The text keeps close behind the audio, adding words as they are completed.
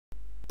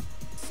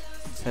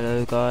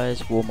Hello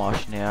guys, War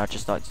Martian here. I'd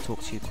just like to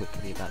talk to you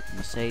quickly about the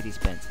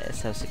Mercedes-Benz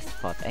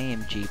SL65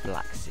 AMG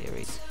Black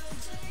Series.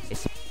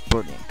 It's a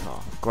brilliant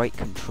car, great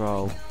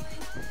control,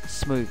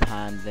 smooth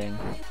handling,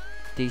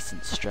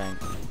 decent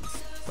strength,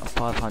 got a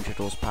 500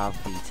 horsepower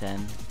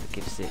V10 that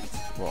gives it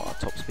a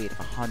top speed of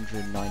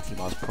 190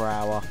 miles per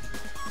hour.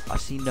 I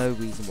see no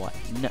reason why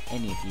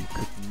any of you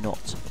could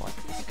not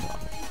like this car.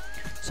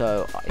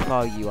 So if I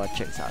were you, I'd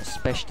check this out,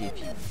 especially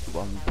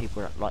if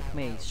people like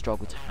me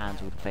struggle to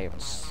handle the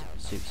favourite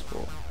super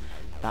sport.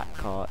 That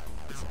car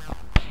is a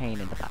pain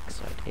in the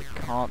backside. It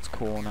can't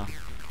corner.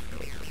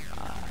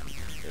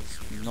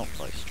 It's not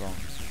very strong.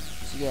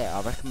 So yeah,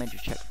 I recommend you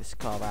check this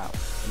car out.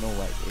 And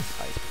always,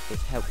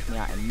 it's helped me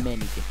out in many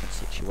different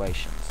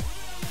situations.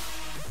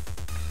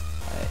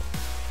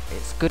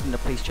 It's good in the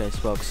police chase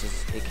as well,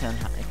 because it can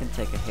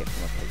take a hit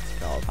from a police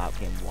car without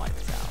getting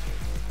wiped out,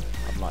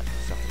 unlike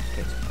stuff that's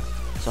getting out.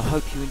 So I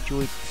hope you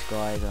enjoyed this,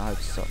 guys, and I hope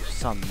it's of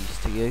some use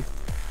to you.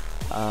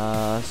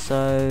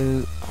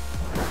 So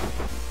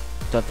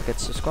don't forget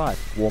to subscribe.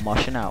 War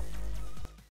Martian out.